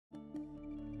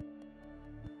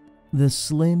The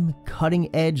slim,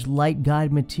 cutting-edge light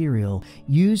guide material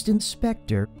used in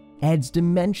Spectre adds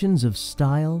dimensions of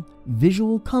style,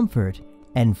 visual comfort,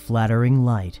 and flattering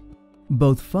light.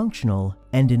 Both functional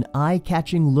and an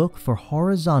eye-catching look for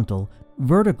horizontal,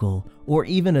 vertical, or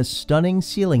even a stunning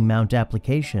ceiling mount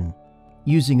application.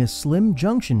 Using a slim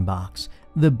junction box,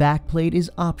 the backplate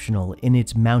is optional in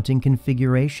its mounting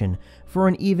configuration for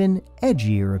an even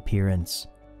edgier appearance.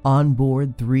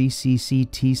 Onboard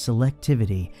Tri-CCT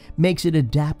selectivity makes it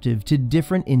adaptive to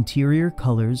different interior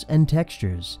colors and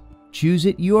textures. Choose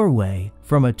it your way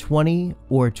from a 20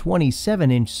 or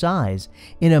 27-inch size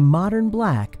in a modern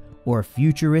black or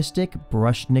futuristic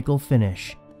brushed nickel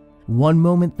finish. One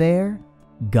moment there,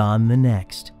 gone the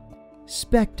next.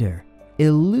 Spectre,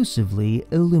 elusively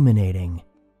illuminating.